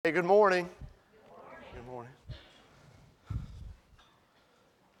Hey, good morning. Good morning.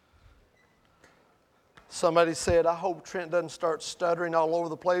 Somebody said, I hope Trent doesn't start stuttering all over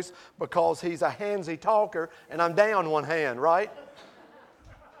the place because he's a handsy talker and I'm down one hand, right?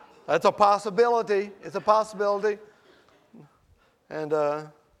 That's a possibility. It's a possibility. And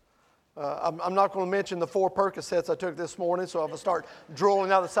I'm not going to mention the 4 Percocets I took this morning, so if I start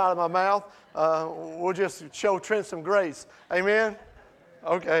drooling out the side of my mouth, we'll just show Trent some grace. Amen?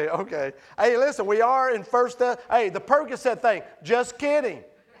 Okay. Hey, listen, we are in the Percocet thing, just kidding.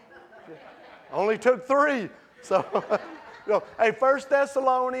 Only took 3. So, hey, 1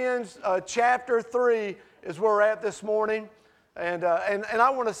 Thessalonians chapter 3 is where we're at this morning. And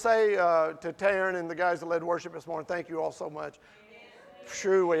I want to say to Taryn and the guys that led worship this morning, thank you all so much.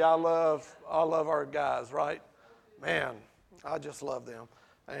 Truly, I love our guys, right? Man, I just love them.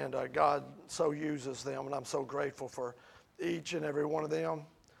 And God so uses them, and I'm so grateful for each and every one of them.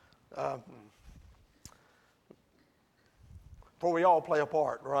 For we all play a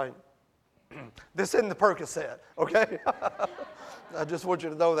part, right? This isn't the Percocet, okay? I just want you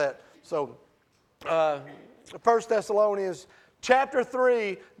to know that. So, 1 Thessalonians chapter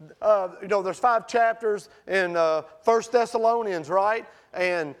 3, there's 5 chapters in 1 Thessalonians, right?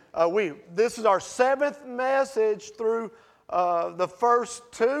 And this is our 7th message through the first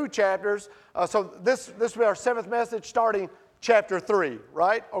 2 chapters. So this will be our 7th message starting chapter 3,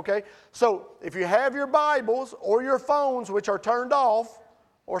 right? Okay. So if you have your Bibles or your phones, which are turned off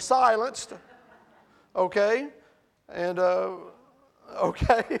or silenced, okay, and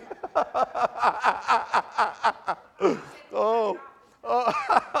okay.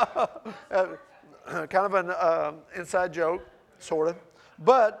 Kind of an inside joke, sort of.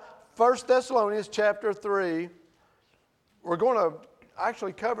 But 1 Thessalonians chapter 3, we're going to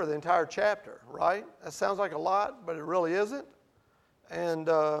actually cover the entire chapter, right? That sounds like a lot, but it really isn't. And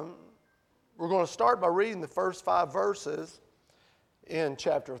we're going to start by reading the first 5 verses in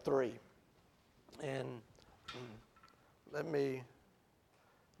chapter 3. And let me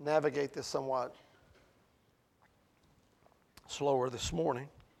navigate this somewhat slower this morning.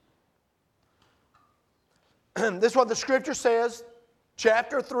 This is what the scripture says,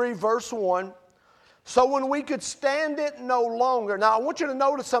 chapter 3, verse 1. So when we could stand it no longer. Now, I want you to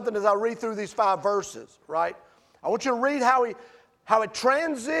notice something as I read through these 5 verses, right? I want you to read how it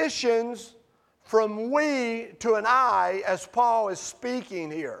transitions from we to an I as Paul is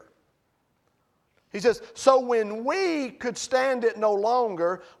speaking here. He says, so when we could stand it no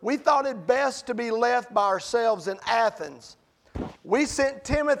longer, we thought it best to be left by ourselves in Athens. We sent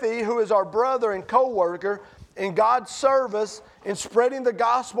Timothy, who is our brother and co-worker in God's service in spreading the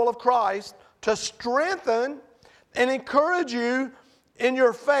gospel of Christ, to strengthen and encourage you in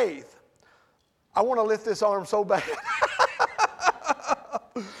your faith. I want to lift this arm so bad.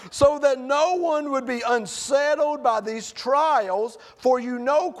 So that no one would be unsettled by these trials, for you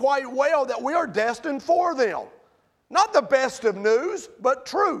know quite well that we are destined for them. Not the best of news, but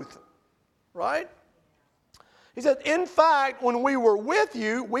truth. Right? He said, in fact, when we were with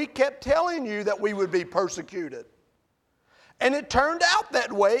you, we kept telling you that we would be persecuted. And it turned out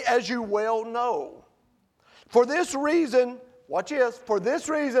that way, as you well know. For this reason, watch this, for this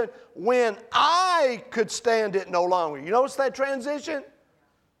reason, when I could stand it no longer. You notice that transition?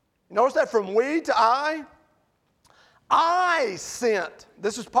 You notice that from we to I sent,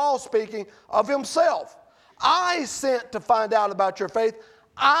 this is Paul speaking of himself. I sent to find out about your faith.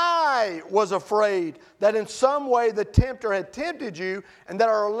 I was afraid that in some way the tempter had tempted you and that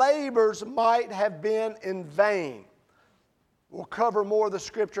our labors might have been in vain. We'll cover more of the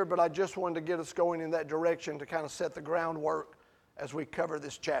scripture, but I just wanted to get us going in that direction to kind of set the groundwork as we cover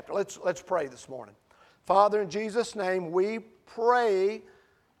this chapter. Let's pray this morning. Father, in Jesus' name, we pray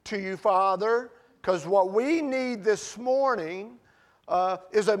to you, Father, because what we need this morning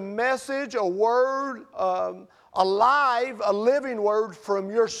is a message, a word, alive, a living word from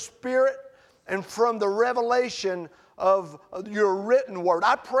your Spirit and from the revelation of your written word.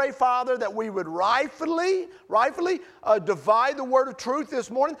 I pray, Father, that we would rightfully divide the word of truth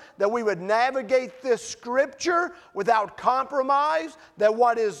this morning, that we would navigate this scripture without compromise, that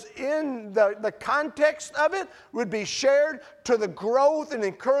what is in the context of it would be shared to the growth and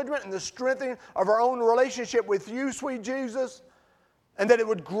encouragement and the strengthening of our own relationship with you, sweet Jesus, and that it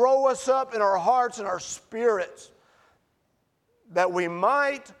would grow us up in our hearts and our spirits, that we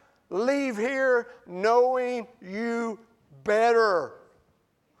might leave here knowing you better.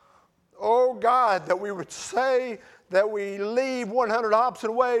 Oh God, that we would say that we leave 100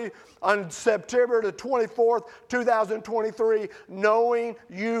 Hobson Way on September the 24th, 2023, knowing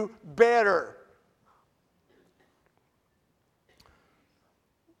you better.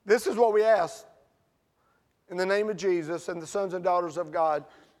 This is what we ask. In the name of Jesus, and the sons and daughters of God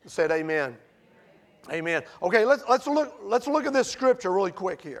said amen. Amen. Okay, let's look at this scripture really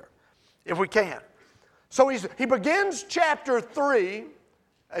quick here, if we can. So he begins chapter 3,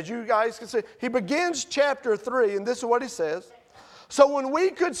 as you guys can see. He begins chapter 3, and this is what he says. So when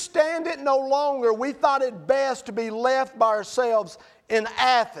we could stand it no longer, we thought it best to be left by ourselves in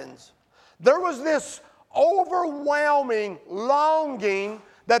Athens. There was this overwhelming longing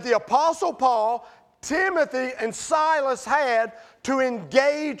that the Apostle Paul, Timothy, and Silas had to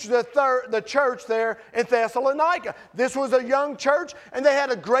engage the church there in Thessalonica. This was a young church, and they had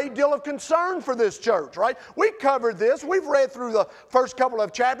a great deal of concern for this church, right? We covered this. We've read through the first couple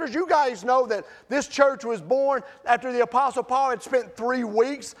of chapters. You guys know that this church was born after the Apostle Paul had spent 3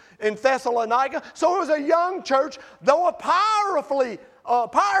 weeks in Thessalonica. So it was a young church, though a powerful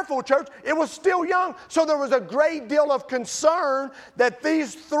church. It was still young, so there was a great deal of concern that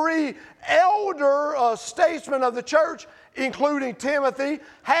these 3 elder statesmen of the church, including Timothy,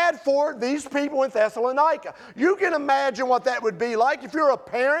 had for these people in Thessalonica. You can imagine what that would be like if you're a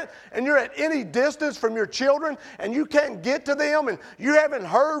parent and you're at any distance from your children and you can't get to them and you haven't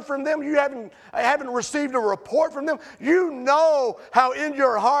heard from them, you haven't received a report from them. You know how in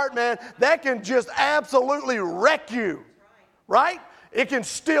your heart, man, that can just absolutely wreck you, right? It can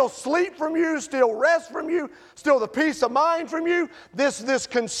steal sleep from you, steal rest from you, steal the peace of mind from you. This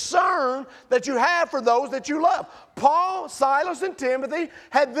concern that you have for those that you love. Paul, Silas, and Timothy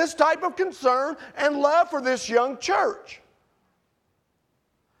had this type of concern and love for this young church.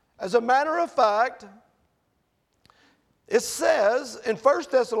 As a matter of fact, it says in 1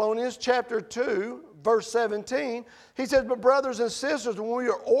 Thessalonians chapter 2, verse 17, he says, but brothers and sisters, when we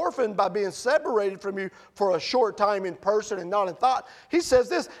are orphaned by being separated from you for a short time in person and not in thought, he says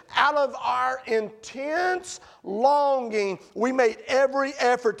this, out of our intense longing, we made every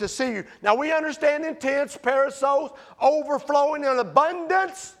effort to see you. Now we understand intense, parasos, overflowing, an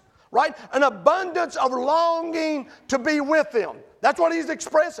abundance, right? An abundance of longing to be with them. That's what he's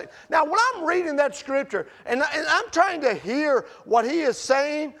expressing. Now when I'm reading that scripture and I'm trying to hear what he is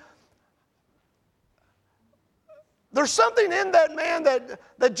saying, there's something in that man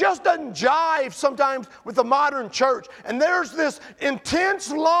that just doesn't jive sometimes with the modern church. And there's this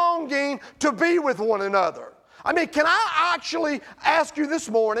intense longing to be with one another. I mean, can I actually ask you this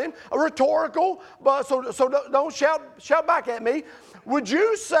morning, a rhetorical, but so don't shout back at me. Would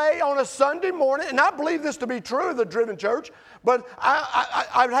you say on a Sunday morning, and I believe this to be true of the Driven Church, but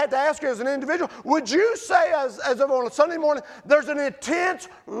I had to ask you as an individual, would you say as of on a Sunday morning, there's an intense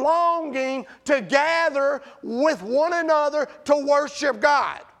longing to gather with one another to worship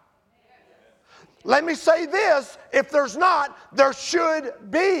God? Let me say this, if there's not, there should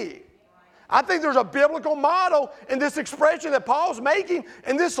be. I think there's a biblical model in this expression that Paul's making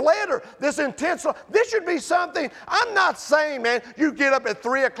in this letter, this intense. This should be something, I'm not saying, man, you get up at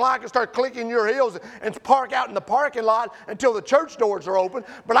 3 o'clock and start clicking your heels and park out in the parking lot until the church doors are open.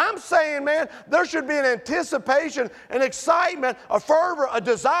 But I'm saying, man, there should be an anticipation, an excitement, a fervor, a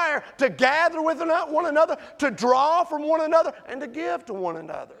desire to gather with one another, to draw from one another, and to give to one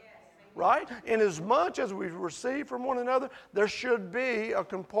another. Right? Inasmuch as we receive from one another, there should be a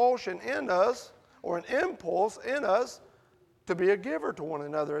compulsion in us or an impulse in us to be a giver to one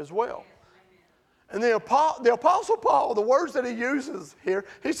another as well. And the Apostle Paul, the words that he uses here,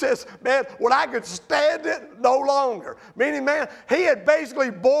 he says, man, when I could stand it no longer. Meaning, man, he had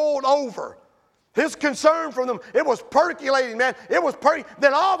basically boiled over. His concern for them, it was percolating, man. It was percolating.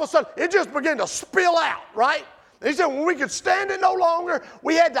 Then all of a sudden, it just began to spill out, right? And he said, when we could stand it no longer,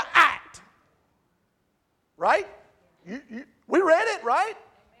 we had to act. Right? We read it, right?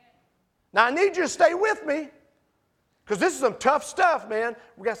 Now, I need you to stay with me because this is some tough stuff, man.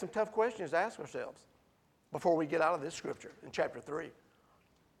 We got some tough questions to ask ourselves before we get out of this scripture in chapter 3.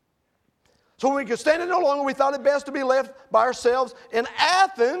 So when we could stand it no longer, we thought it best to be left by ourselves in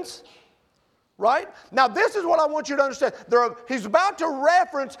Athens. Right? Now, this is what I want you to understand. He's about to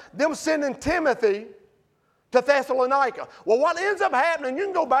reference them sending Timothy to Thessalonica. Well, what ends up happening, you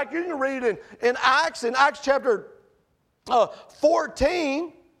can go back, you can read in Acts chapter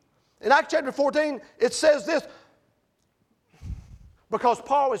 14. In Acts chapter 14, it says this, because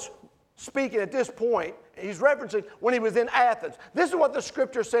Paul is speaking at this point, he's referencing when he was in Athens. This is what the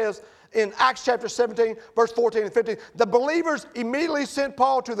scripture says in Acts chapter 17, verse 14 and 15. The believers immediately sent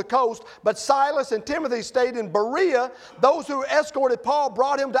Paul to the coast, but Silas and Timothy stayed in Berea. Those who escorted Paul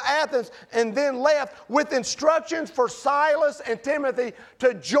brought him to Athens and then left with instructions for Silas and Timothy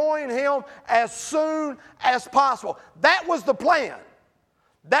to join him as soon as possible. That was the plan.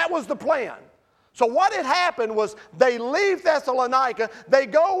 That was the plan. So what had happened was they leave Thessalonica, they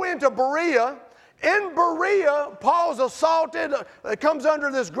go into Berea. In Berea, Paul's assaulted, comes under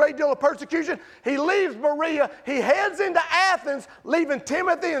this great deal of persecution. He leaves Berea, he heads into Athens, leaving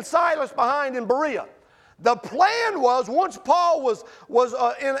Timothy and Silas behind in Berea. The plan was, once Paul was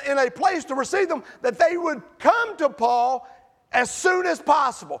in a place to receive them, that they would come to Paul as soon as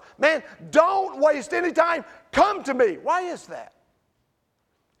possible. Man, don't waste any time. Come to me. Why is that?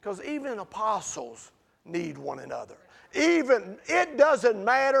 Because even apostles need one another. It doesn't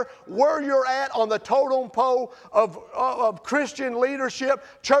matter where you're at on the totem pole of Christian leadership,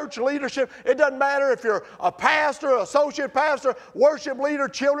 church leadership. It doesn't matter if you're a pastor, associate pastor, worship leader,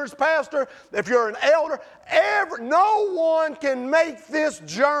 children's pastor, if you're an elder. No one can make this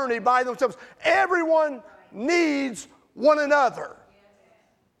journey by themselves. Everyone needs one another.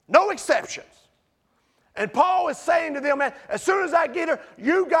 No exceptions. And Paul is saying to them, man, as soon as I get here,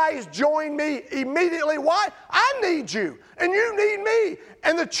 you guys join me immediately. Why? I need you, and you need me.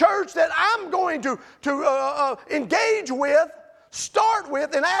 And the church that I'm going to engage with, start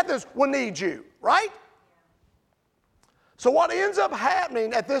with in Athens, will need you, right? So what ends up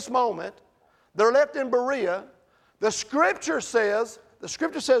happening at this moment, they're left in Berea. The scripture says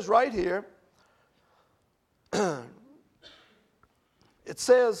right here, it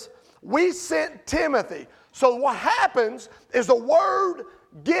says, we sent Timothy. So what happens is the word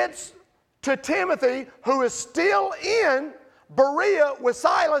gets to Timothy, who is still in Berea with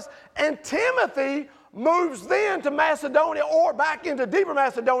Silas, and Timothy moves then to Macedonia, or back into deeper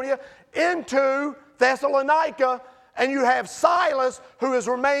Macedonia, into Thessalonica, and you have Silas, who is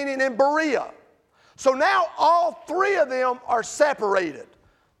remaining in Berea. So now all three of them are separated.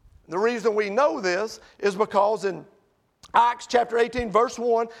 The reason we know this is because in Acts chapter 18, verse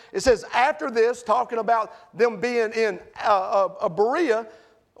 1, it says, after this, talking about them being in Berea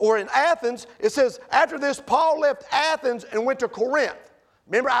or in Athens, it says, after this, Paul left Athens and went to Corinth.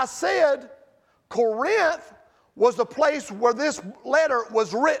 Remember, I said Corinth was the place where this letter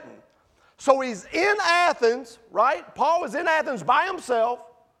was written. So he's in Athens, right? Paul is in Athens by himself,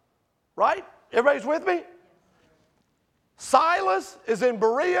 right? Everybody's with me? Silas is in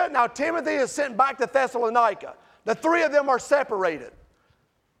Berea. Now Timothy is sent back to Thessalonica. The three of them are separated.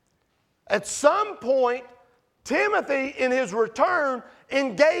 At some point, Timothy, in his return,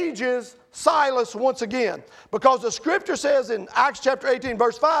 engages Silas once again. Because the scripture says in Acts chapter 18,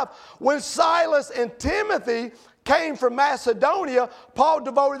 verse 5, when Silas and Timothy came from Macedonia, Paul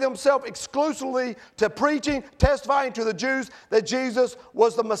devoted himself exclusively to preaching, testifying to the Jews that Jesus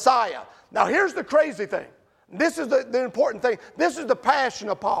was the Messiah. Now here's the crazy thing. This is the important thing. This is the passion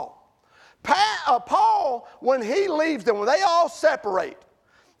of Paul. Paul, when he leaves them, when they all separate,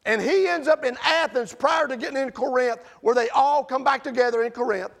 and he ends up in Athens prior to getting into Corinth, where they all come back together in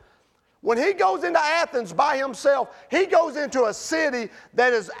Corinth, when he goes into Athens by himself, he goes into a city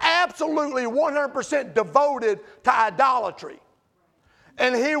that is absolutely 100% devoted to idolatry.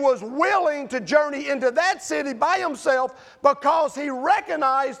 And he was willing to journey into that city by himself because he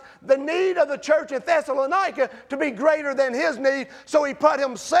recognized the need of the church in Thessalonica to be greater than his need. So he put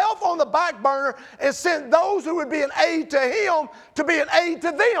himself on the back burner and sent those who would be an aid to him to be an aid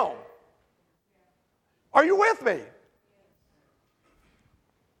to them. Are you with me?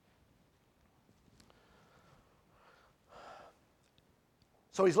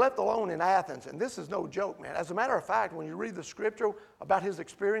 So he's left alone in Athens, and this is no joke, man. As a matter of fact, when you read the scripture about his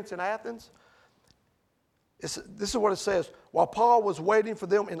experience in Athens, this is what it says. While Paul was waiting for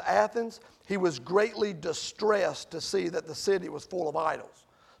them in Athens, he was greatly distressed to see that the city was full of idols.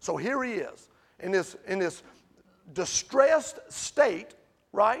 So here he is, in this distressed state,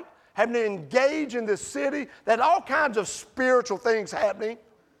 right? Having to engage in this city that had all kinds of spiritual things happening.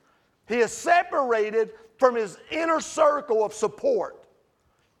 He is separated from his inner circle of support.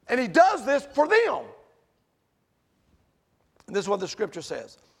 And he does this for them. And this is what the scripture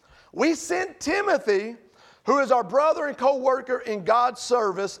says. We sent Timothy, who is our brother and co-worker in God's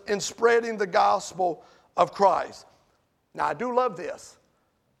service in spreading the gospel of Christ. Now, I do love this.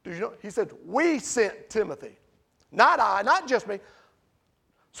 Did you know? He said, we sent Timothy. Not I, not just me.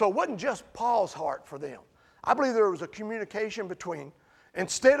 So it wasn't just Paul's heart for them. I believe there was a communication between,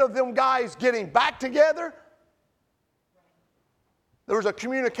 instead of them guys getting back together, there was a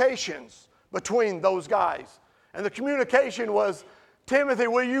communications between those guys. And the communication was, Timothy,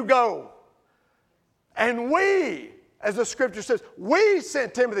 will you go? And we, as the scripture says, we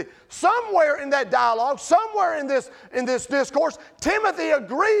sent Timothy. Somewhere in that dialogue, somewhere in this discourse, Timothy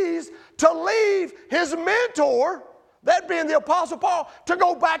agrees to leave his mentor, that being the Apostle Paul, to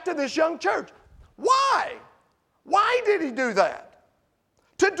go back to this young church. Why? Why did he do that?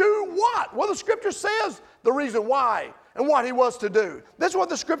 To do what? Well, the Scripture says the reason why and what he was to do. This is what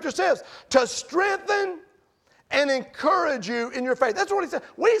the Scripture says. To strengthen and encourage you in your faith. That's what he said.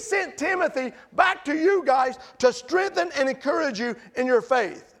 We sent Timothy back to you guys to strengthen and encourage you in your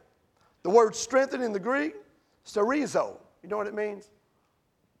faith. The word strengthen in the Greek, sterizo. You know what it means?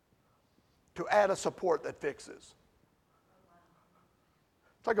 To add a support that fixes.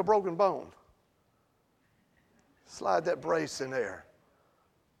 It's like a broken bone. Slide that brace in there.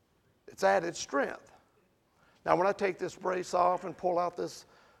 It's added strength. Now, when I take this brace off and pull out this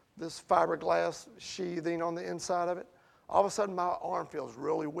fiberglass sheathing on the inside of it, all of a sudden my arm feels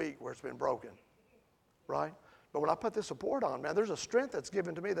really weak where it's been broken, right? But when I put this support on, man, there's a strength that's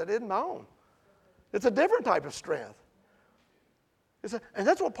given to me that isn't my own. It's a different type of strength. And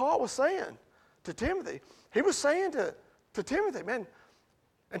that's what Paul was saying to Timothy. He was saying to Timothy, man,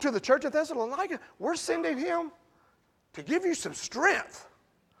 and to the church of Thessalonica, we're sending him to give you some strength.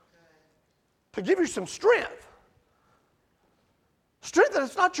 To give you some strength. Strength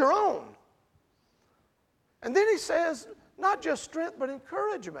that's not your own. And then he says, not just strength, but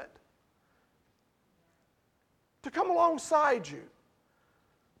encouragement. To come alongside you.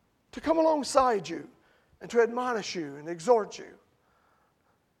 To come alongside you and to admonish you and exhort you.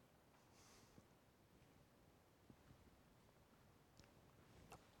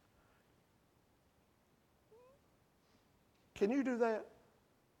 Can you do that?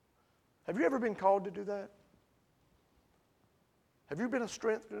 Have you ever been called to do that? Have you been a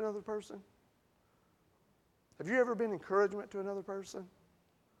strength to another person? Have you ever been encouragement to another person?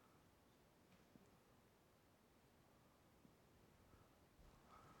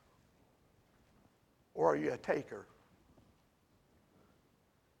 Or are you a taker?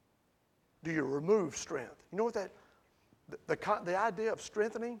 Do you remove strength? You know what the idea of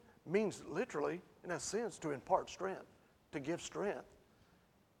strengthening means literally, in a sense, to impart strength, to give strength,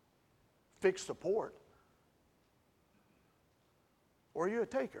 fix support. Or are you a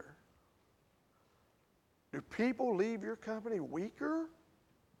taker? Do people leave your company weaker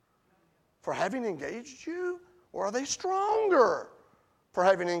for having engaged you? Or are they stronger for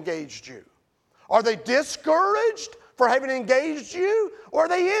having engaged you? Are they discouraged for having engaged you? Or are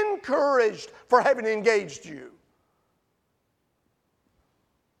they encouraged for having engaged you?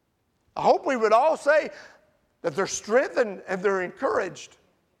 I hope we would all say that they're strengthened and they're encouraged.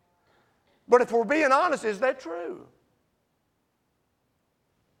 But if we're being honest, is that true?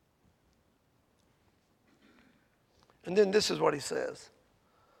 And then this is what he says.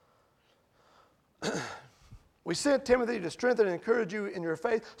 We sent Timothy to strengthen and encourage you in your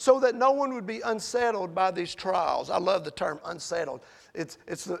faith so that no one would be unsettled by these trials. I love the term unsettled.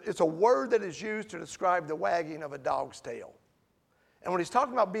 It's a word that is used to describe the wagging of a dog's tail. And when he's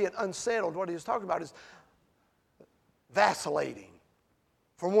talking about being unsettled, what he's talking about is vacillating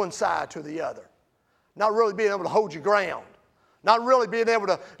from one side to the other. Not really being able to hold your ground. Not really being able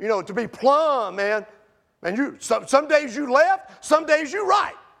to, to be plumb, man. And some days you left, some days you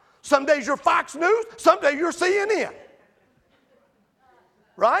right. Some days you're Fox News, some days you're CNN.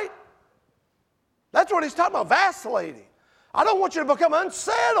 Right? That's what he's talking about, vacillating. I don't want you to become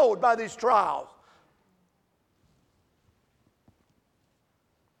unsettled by these trials.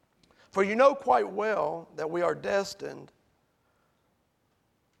 For you know quite well that we are destined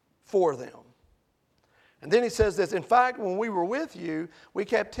for them. And then he says this, in fact, when we were with you, we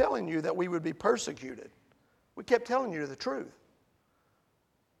kept telling you that we would be persecuted. We kept telling you the truth.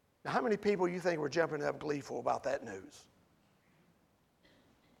 Now, how many people you think were jumping up gleeful about that news?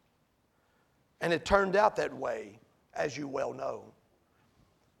 And it turned out that way, as you well know.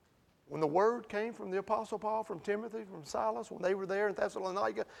 When the word came from the Apostle Paul, from Timothy, from Silas, when they were there in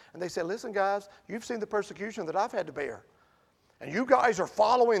Thessalonica, and they said, listen, guys, you've seen the persecution that I've had to bear. And you guys are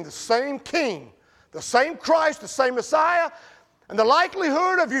following the same King, the same Christ, the same Messiah, and the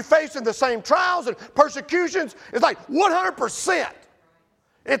likelihood of you facing the same trials and persecutions is like 100%.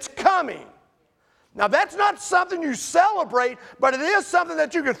 It's coming. Now, that's not something you celebrate, but it is something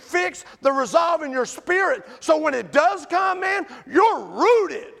that you can fix the resolve in your spirit. So when it does come, man, you're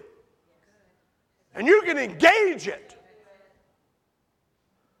rooted. And you can engage it.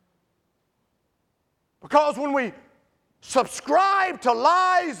 Because when we subscribe to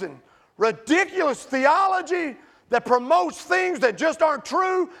lies and ridiculous theology that promotes things that just aren't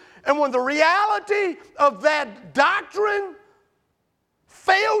true, and when the reality of that doctrine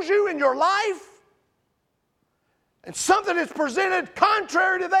fails you in your life, and something is presented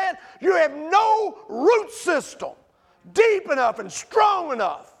contrary to that, you have no root system deep enough and strong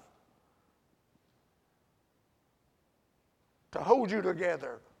enough to hold you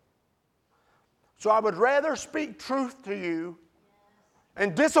together. So I would rather speak truth to you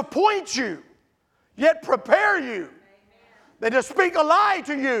and disappoint you, yet prepare you. Than to speak a lie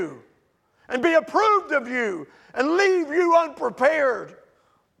to you and be approved of you and leave you unprepared.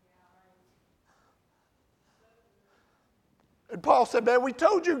 And Paul said, man, we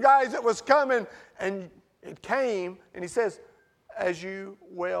told you guys it was coming, and it came. And he says, as you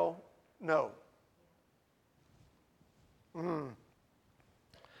well know. And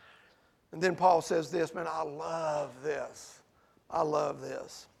then Paul says this, man, I love this. I love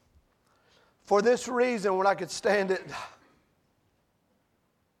this. For this reason, when I could stand it,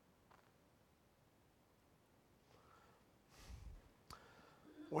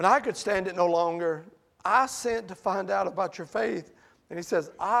 when I could stand it no longer, I sent to find out about your faith. And he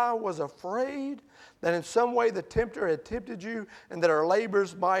says, I was afraid that in some way the tempter had tempted you and that our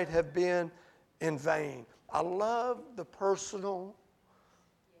labors might have been in vain. I love the personal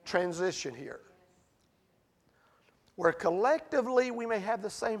transition here, where collectively we may have the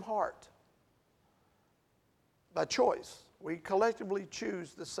same heart. By choice, we collectively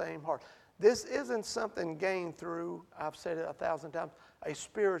choose the same heart. This isn't something gained through, I've said it 1,000 times, a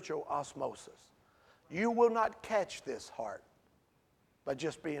spiritual osmosis. You will not catch this heart by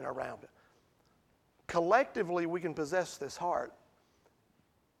just being around it. Collectively, we can possess this heart,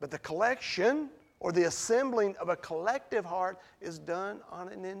 but the collection or the assembling of a collective heart is done on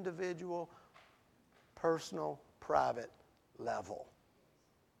an individual, personal, private level.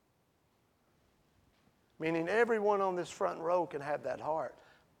 Meaning everyone on this front row can have that heart,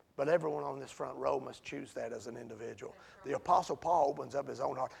 but everyone on this front row must choose that as an individual. The Apostle Paul opens up his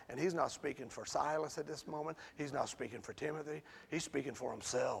own heart, and he's not speaking for Silas at this moment. He's not speaking for Timothy. He's speaking for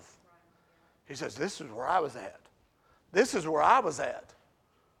himself. He says, this is where I was at. This is where I was at.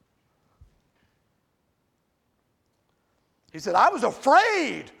 He said, I was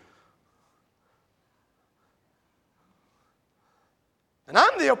afraid. And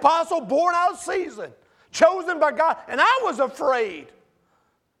I'm the apostle born out of season, chosen by God, and I was afraid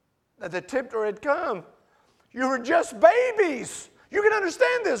that the tempter had come. You were just babies. You can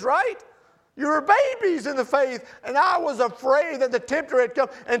understand this, right? You were babies in the faith, and I was afraid that the tempter had come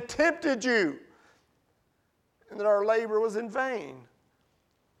and tempted you, and that our labor was in vain.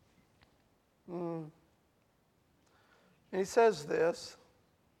 And he says this,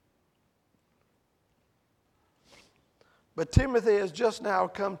 but Timothy has just now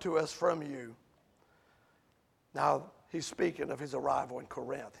come to us from you. Now, he's speaking of his arrival in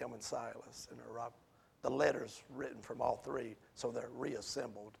Corinth, him and Silas, and the letters written from all three, so they're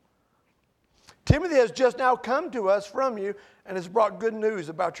reassembled. Timothy has just now come to us from you and has brought good news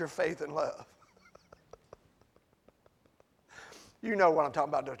about your faith and love. You know what I'm talking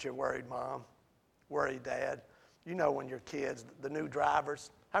about, don't you, worried mom, worried dad? You know when your kids, the new drivers,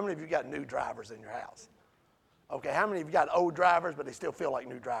 how many of you got new drivers in your house? Okay, how many of you got old drivers, but they still feel like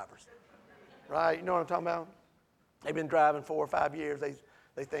new drivers? Right? You know what I'm talking about? They've been driving 4 or 5 years.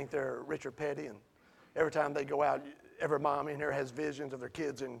 They think they're Richard Petty, and every time they go out, every mom in here has visions of their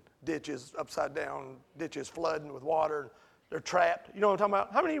kids in ditches, upside down, ditches flooding with water. They're trapped. You know what I'm talking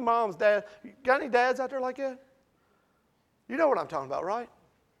about? How many moms, dads, got any dads out there like that? You know what I'm talking about, right?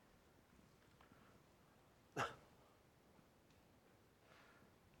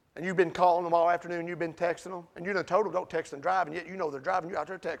 And you've been calling them all afternoon, you've been texting them, and you done told them don't text and drive, and yet you know they're driving, you're out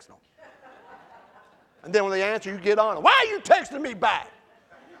there texting them. And then when they answer, you get on them. Why are you texting me back?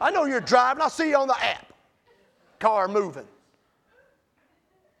 I know you're driving. I see you on the app. Car moving.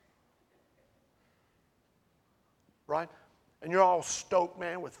 Right? And you're all stoked,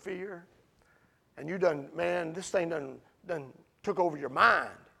 man, with fear. And you done, man, this thing done took over your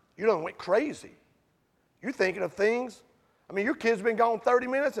mind. You done went crazy. You're thinking of things. I mean, your kids been gone 30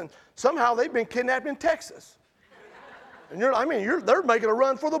 minutes, and somehow they've been kidnapped in Texas. And they're making a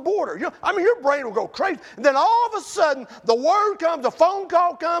run for the border. Your brain will go crazy. And then all of a sudden, the word comes, a phone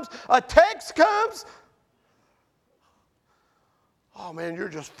call comes, a text comes. Oh, man, you're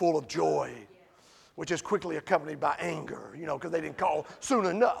just full of joy, which is quickly accompanied by anger, because they didn't call soon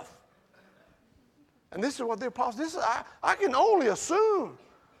enough. And this is what the apostle, I can only assume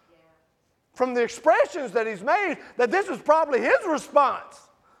from the expressions that he's made that this is probably his response.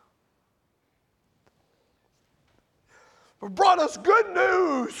 Brought us good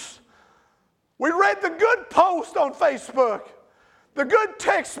news. We read the good post on Facebook, the good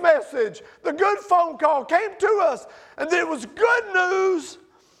text message, the good phone call came to us, and it was good news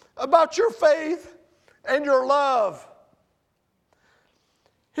about your faith and your love.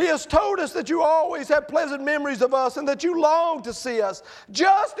 He has told us that you always have pleasant memories of us and that you long to see us,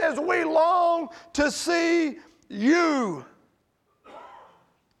 just as we long to see you.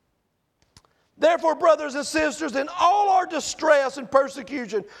 Therefore, brothers and sisters, in all our distress and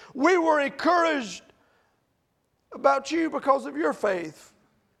persecution, we were encouraged about you because of your faith.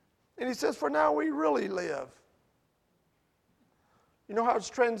 And he says, for now we really live. You know how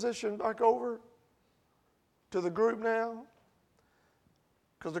it's transitioned back over to the group now?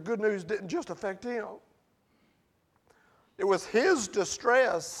 Because the good news didn't just affect him. It was his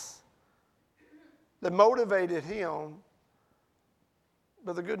distress that motivated him.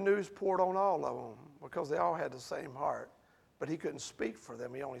 But the good news poured on all of them because they all had the same heart. But he couldn't speak for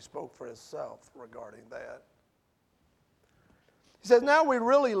them. He only spoke for himself regarding that. He says, now we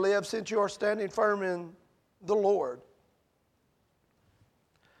really live since you are standing firm in the Lord.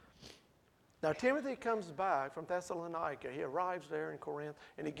 Now Timothy comes back from Thessalonica. He arrives there in Corinth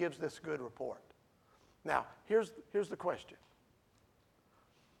and he gives this good report. Now, here's the question.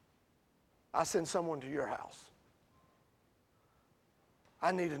 I send someone to your house.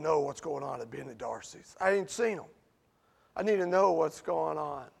 I need to know what's going on at Benny Darcy's. I ain't seen them. I need to know what's going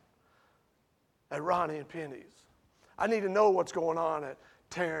on at Ronnie and Penny's. I need to know what's going on at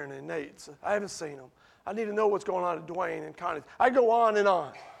Taryn and Nate's. I haven't seen them. I need to know what's going on at Dwayne and Connie's. I go on and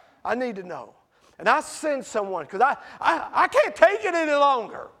on. I need to know. And I send someone because I can't take it any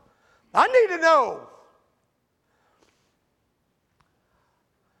longer. I need to know.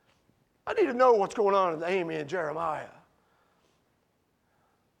 I need to know what's going on with Amy and Jeremiah.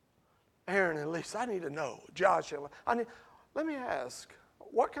 Aaron and Lisa, I need to know. Josh, let me ask,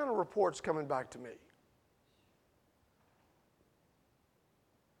 what kind of report's coming back to me?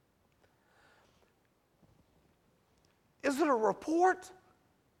 Is it a report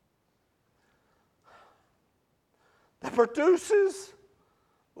that produces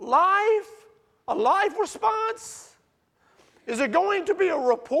life, a life response? Is it going to be a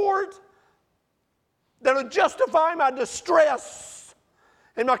report that will justify my distress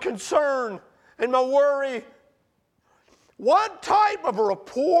and my concern and my worry? What type of a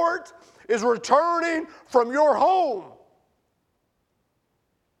report is returning from your home?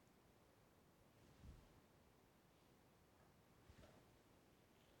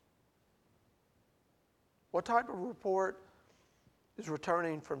 What type of report is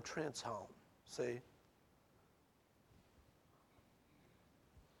returning from Trent's home? See?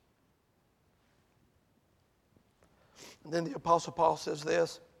 And then the Apostle Paul says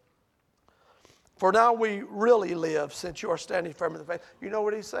this, for now we really live since you are standing firm in the faith. You know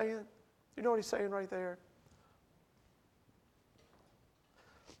what he's saying? You know what he's saying right there?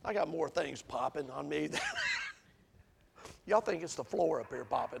 I got more things popping on me. Y'all think it's the floor up here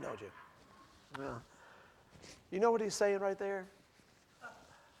popping, don't you? Yeah. You know what he's saying right there?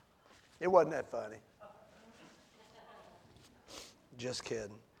 It wasn't that funny. Just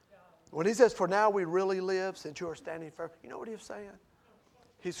kidding. When he says, for now we really live since you are standing firm, you know what he's saying?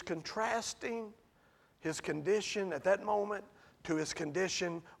 He's contrasting his condition at that moment to his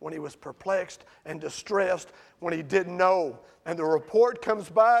condition when he was perplexed and distressed, when he didn't know. And the report comes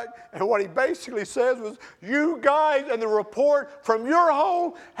back, and what he basically says was, you guys and the report from your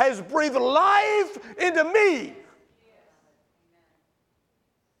home has breathed life into me.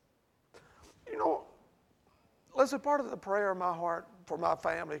 You know, listen, part of the prayer of my heart for my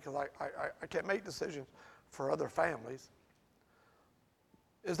family, because I can't make decisions for other families,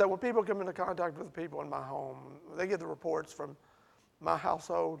 is that when people come into contact with the people in my home, they get the reports from my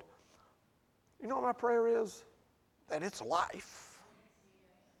household, you know what my prayer is? That it's life.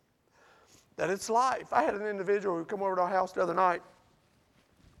 That it's life. I had an individual who came over to our house the other night,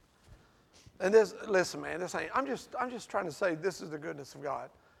 and this, listen man, this ain't, I'm just trying to say this is the goodness of God.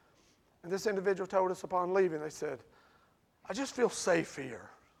 And this individual told us upon leaving, they said, I just feel safe here.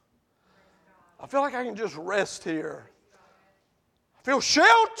 I feel like I can just rest here. I feel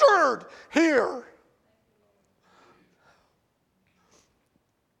sheltered here.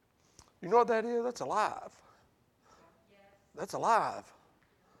 You know what that is? That's alive. That's alive.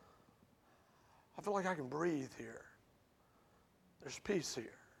 I feel like I can breathe here. There's peace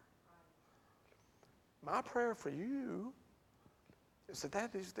here. My prayer for you is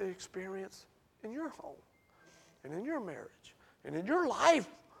that is the experience in your home and in your marriage and in your life.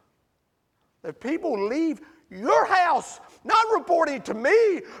 That people leave your house not reporting to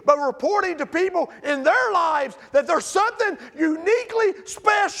me, but reporting to people in their lives that there's something uniquely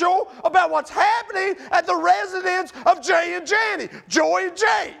special about what's happening at the residence of Jay and Janie, Joy and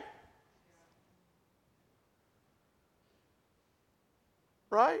Jay.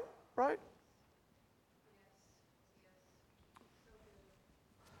 Right? Right?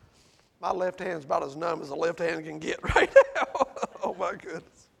 My left hand's about as numb as the left hand can get right now. Oh, my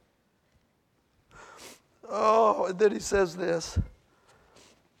goodness. Oh, and then he says this.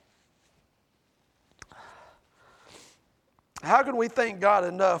 How can we thank God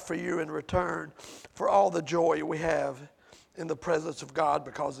enough for you in return for all the joy we have in the presence of God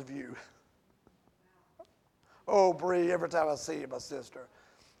because of you? Oh, Bree, every time I see you, my sister,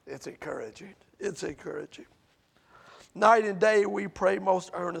 it's encouraging. It's encouraging. Night and day we pray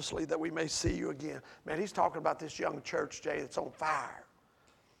most earnestly that we may see you again. Man, he's talking about this young church, Jay, that's on fire.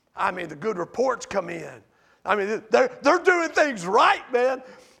 I mean, the good reports come in. I mean, they're doing things right, man.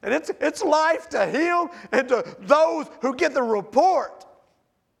 And it's life to him and to those who get the report.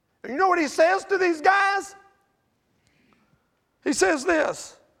 And you know what he says to these guys? He says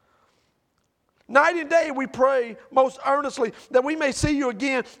this. Night and day we pray most earnestly that we may see you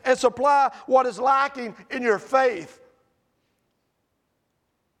again and supply what is lacking in your faith.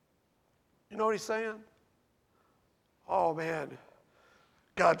 You know what he's saying? Oh, man,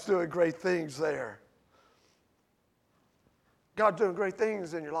 God's doing great things there. God's doing great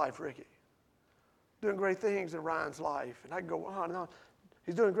things in your life, Ricky. Doing great things in Ryan's life. And I can go on and on.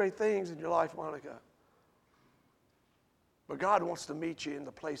 He's doing great things in your life, Monica. But God wants to meet you in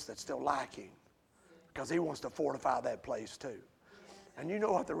the place that's still lacking, because he wants to fortify that place too. And you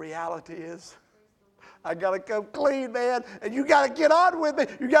know what the reality is? I got to come clean, man. And you got to get on with me.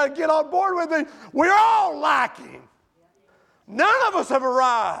 You got to get on board with me. We're all lacking. None of us have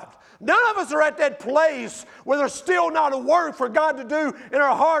arrived. None of us are at that place where there's still not a work for God to do in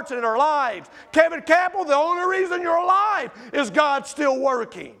our hearts and in our lives. Kevin Capel, the only reason you're alive is God still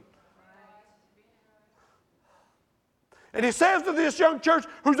working. And he says to this young church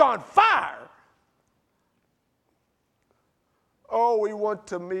who's on fire, oh, we want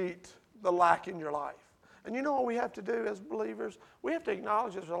to meet the lack in your life. And you know what we have to do as believers? We have to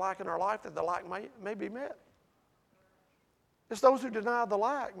acknowledge there's a lack in our life, that the lack may be met. It's those who deny the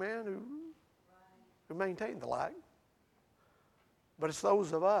lack, man, who maintain the lack. But it's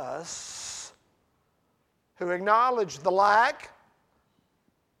those of us who acknowledge the lack,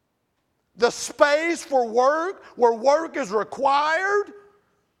 the space for work, where work is required.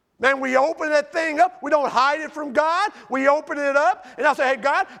 Man, we open that thing up. We don't hide it from God. We open it up, and I'll say, hey,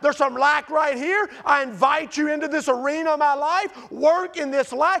 God, there's some lack right here. I invite you into this arena of my life. Work in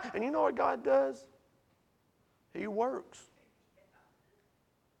this lack. And you know what God does? He works.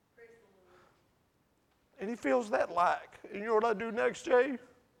 And he feels that lack. And you know what I do next, Jay?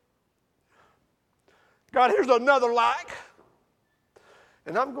 God, here's another lack.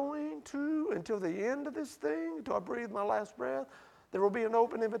 And I'm going to, until the end of this thing, until I breathe my last breath, there will be an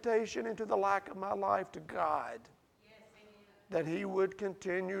open invitation into the lack of my life to God. Yes, that he would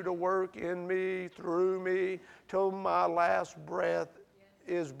continue to work in me, through me, till my last breath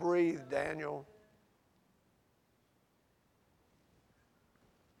is breathed, Daniel.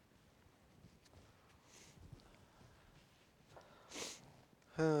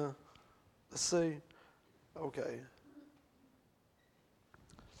 Let's see. Okay.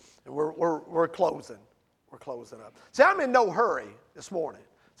 And we're closing. We're closing up. See, I'm in no hurry this morning.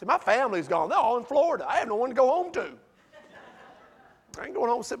 See, my family's gone. They're all in Florida. I have no one to go home to. I ain't going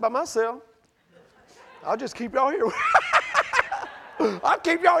home and sit by myself. I'll just keep y'all here. I'll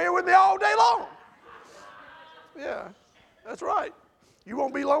keep y'all here with me all day long. Yeah, that's right. You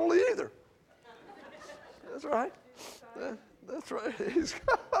won't be lonely either. That's right. That's right.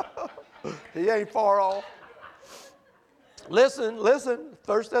 He ain't far off. Listen. 1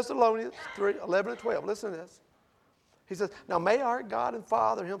 Thessalonians 3, 11 and 12. Listen to this. He says, now may our God and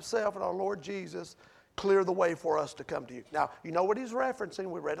Father himself and our Lord Jesus clear the way for us to come to you. Now, you know what he's referencing.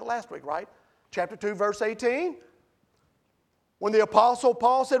 We read it last week, right? Chapter 2, verse 18. When the Apostle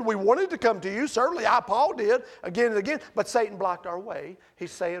Paul said, we wanted to come to you, certainly Paul did, again and again, but Satan blocked our way.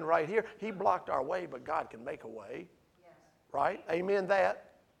 He's saying right here, he blocked our way, but God can make a way. Yes. Right? Amen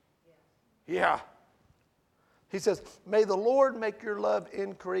that? Yes. Yeah. He says, may the Lord make your love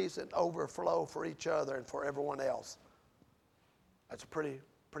increase and overflow for each other and for everyone else. That's a pretty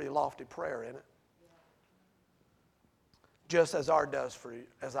lofty prayer, isn't it? Yeah. Just as ours does for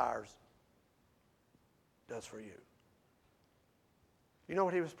you. You know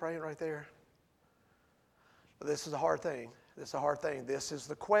what he was praying right there? This is a hard thing. This is a hard thing. This is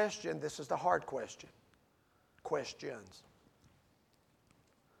the question. This is the hard question. Questions.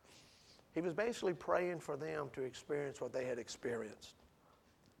 He was basically praying for them to experience what they had experienced.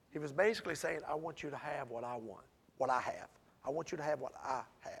 He was basically saying, I want you to have what I want, what I have. I want you to have what I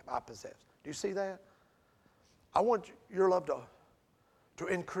have, I possess. Do you see that? I want your love to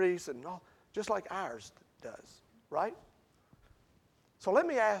increase, and all, just like ours does, right? So let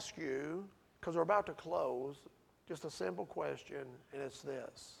me ask you, because we're about to close, just a simple question, and it's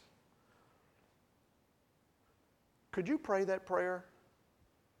this. Could you pray that prayer?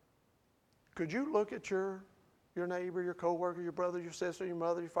 Could you look at your your neighbor, your coworker, your brother, your sister, your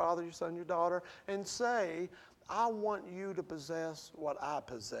mother, your father, your son, your daughter, and say, I want you to possess what I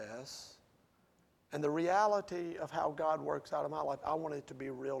possess. And the reality of how God works out of my life, I want it to be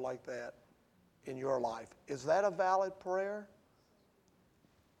real like that in your life. Is that a valid prayer?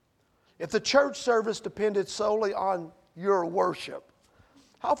 If the church service depended solely on your worship,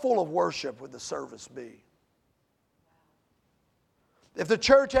 how full of worship would the service be? If the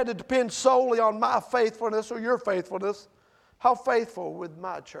church had to depend solely on my faithfulness or your faithfulness, how faithful would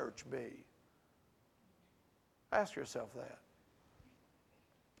my church be? Ask yourself that.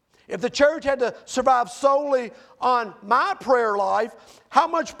 If the church had to survive solely on my prayer life, how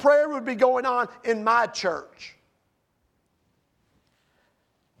much prayer would be going on in my church?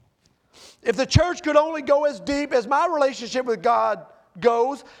 If the church could only go as deep as my relationship with God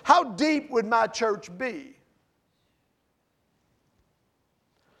goes, how deep would my church be?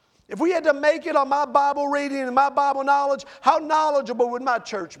 If we had to make it on my Bible reading and my Bible knowledge, how knowledgeable would my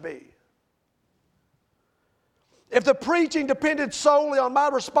church be? If the preaching depended solely on my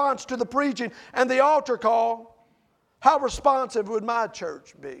response to the preaching and the altar call, how responsive would my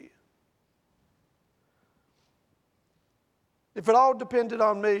church be? If it all depended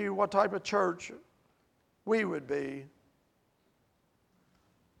on me, what type of church we would be,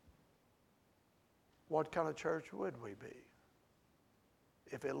 what kind of church would we be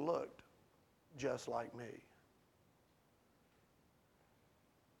if it looked just like me?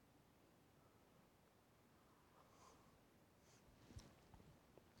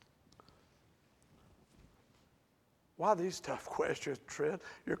 Why these tough questions, Trent?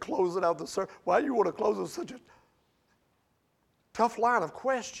 You're closing out the sermon. Why do you want to close with such a tough line of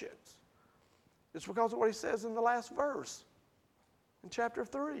questions? It's because of what he says in the last verse in chapter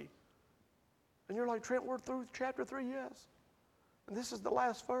 3. And you're like, Trent, we're through chapter 3? Yes. And this is the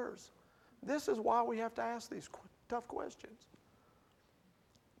last verse. This is why we have to ask these tough questions.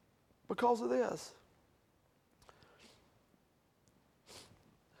 Because of this.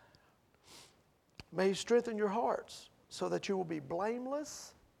 May he strengthen your hearts so that you will be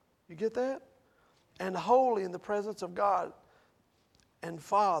blameless. You get that? And holy in the presence of God and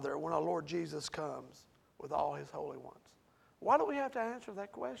Father when our Lord Jesus comes with all his holy ones. Why do we have to answer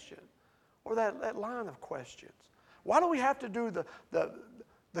that question? Or that line of questions? Why do we have to do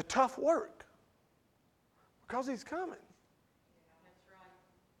the tough work? Because he's coming. That's right.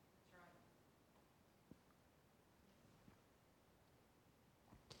 That's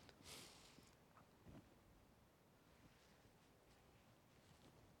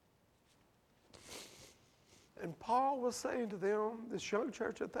right. And Paul was saying to them, this young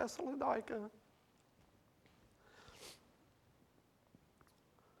church at Thessalonica,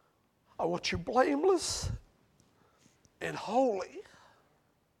 I want you blameless and holy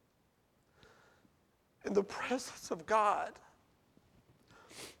in the presence of God.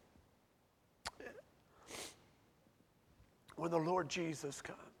 When the Lord Jesus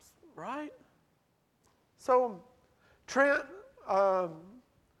comes, right? So, Trent,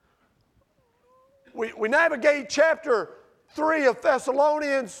 we navigate chapter 3 of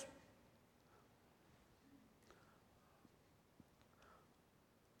Thessalonians.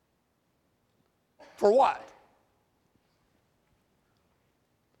 For what?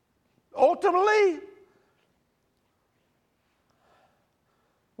 Ultimately,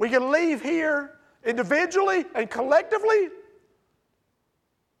 we can leave here individually and collectively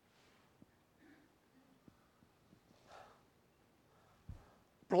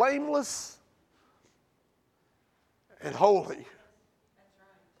blameless and holy. That's right.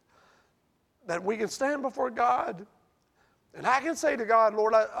 That we can stand before God and I can say to God,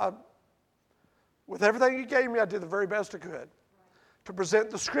 Lord, I with everything you gave me, I did the very best I could to present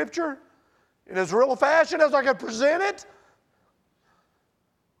the Scripture in as real a fashion as I could present it.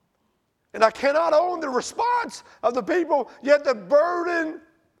 And I cannot own the response of the people, yet the burden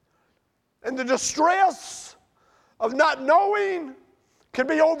and the distress of not knowing can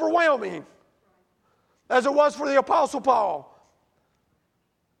be overwhelming, as it was for the Apostle Paul.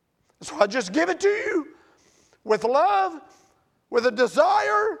 So I just give it to you with love, with a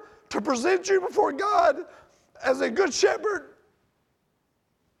desire to present you before God as a good shepherd.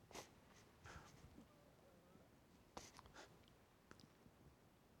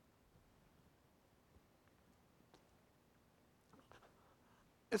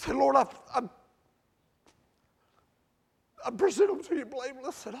 And say, Lord, I present them to you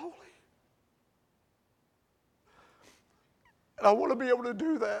blameless and holy. And I want to be able to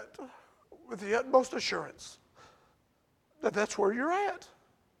do that with the utmost assurance that that's where you're at.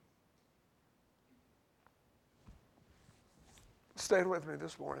 Stand with me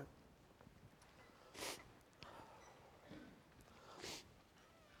this morning.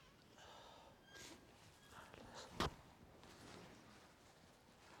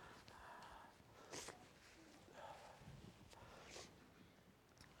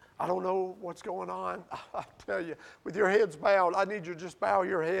 I don't know what's going on. I tell you, with your heads bowed, I need you to just bow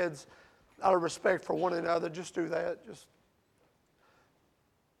your heads out of respect for one another. Just do that. Just.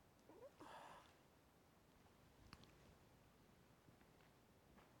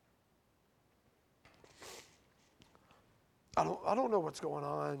 I don't know what's going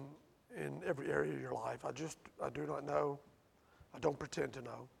on in every area of your life. I do not know. I don't pretend to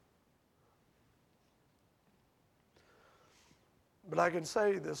know. But I can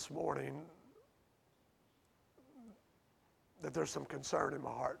say this morning that there's some concern in my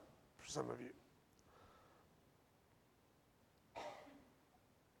heart for some of you.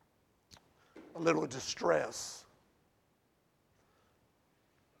 A little distress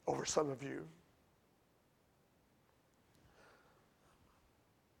over some of you.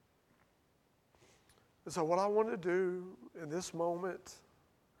 And so what I want to do in this moment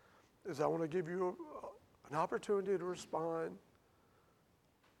is I want to give you an opportunity to respond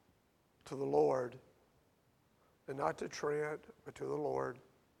to the Lord, and not to Trent, but to the Lord,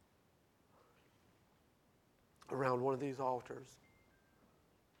 around one of these altars.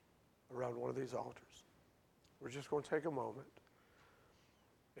 Around one of these altars. We're just going to take a moment.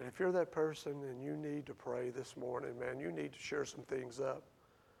 And if you're that person and you need to pray this morning, man, you need to share some things up.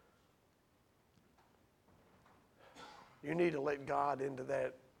 You need to let God into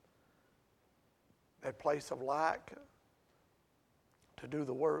that place of lack to do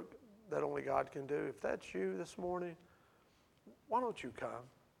the work that only God can do. If that's you this morning, why don't you come?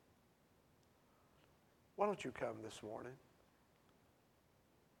 Why don't you come this morning?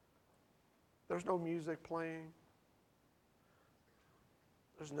 There's no music playing.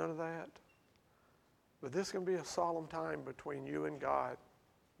 There's none of that. But this can be a solemn time between you and God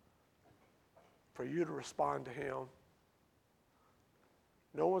for you to respond to Him.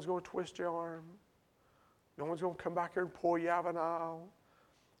 No one's going to twist your arm. No one's going to come back here and pull you out of an aisle.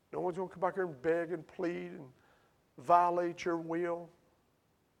 No one's going to come back here and beg and plead and violate your will.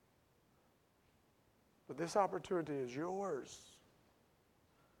 But this opportunity is yours.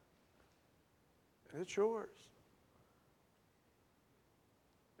 And it's yours.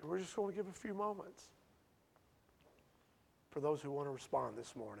 And we're just going to give a few moments for those who want to respond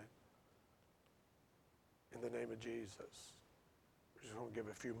this morning. In the name of Jesus. We're just going to give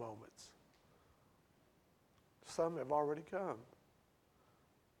a few moments. Some have already come.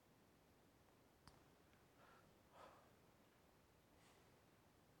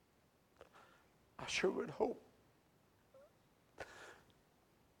 I sure would hope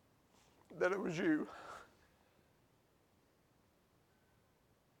that it was you.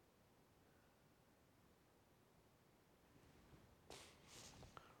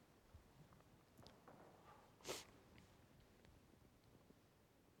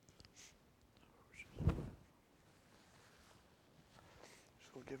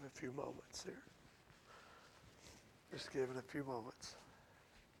 Just we'll give a few moments here. Just give it a few moments.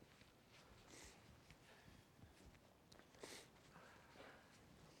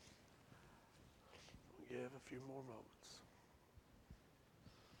 Give a few more moments.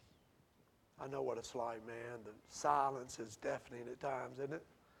 I know what it's like, man. The silence is deafening at times, isn't it?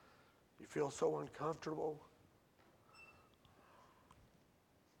 You feel so uncomfortable.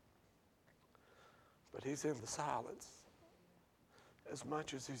 But He's in the silence as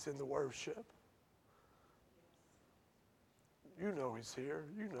much as He's in the worship. You know He's here.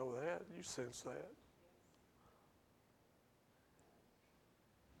 You know that. You sense that.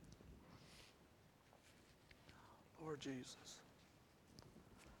 Lord Jesus.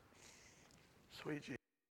 Sweet Jesus.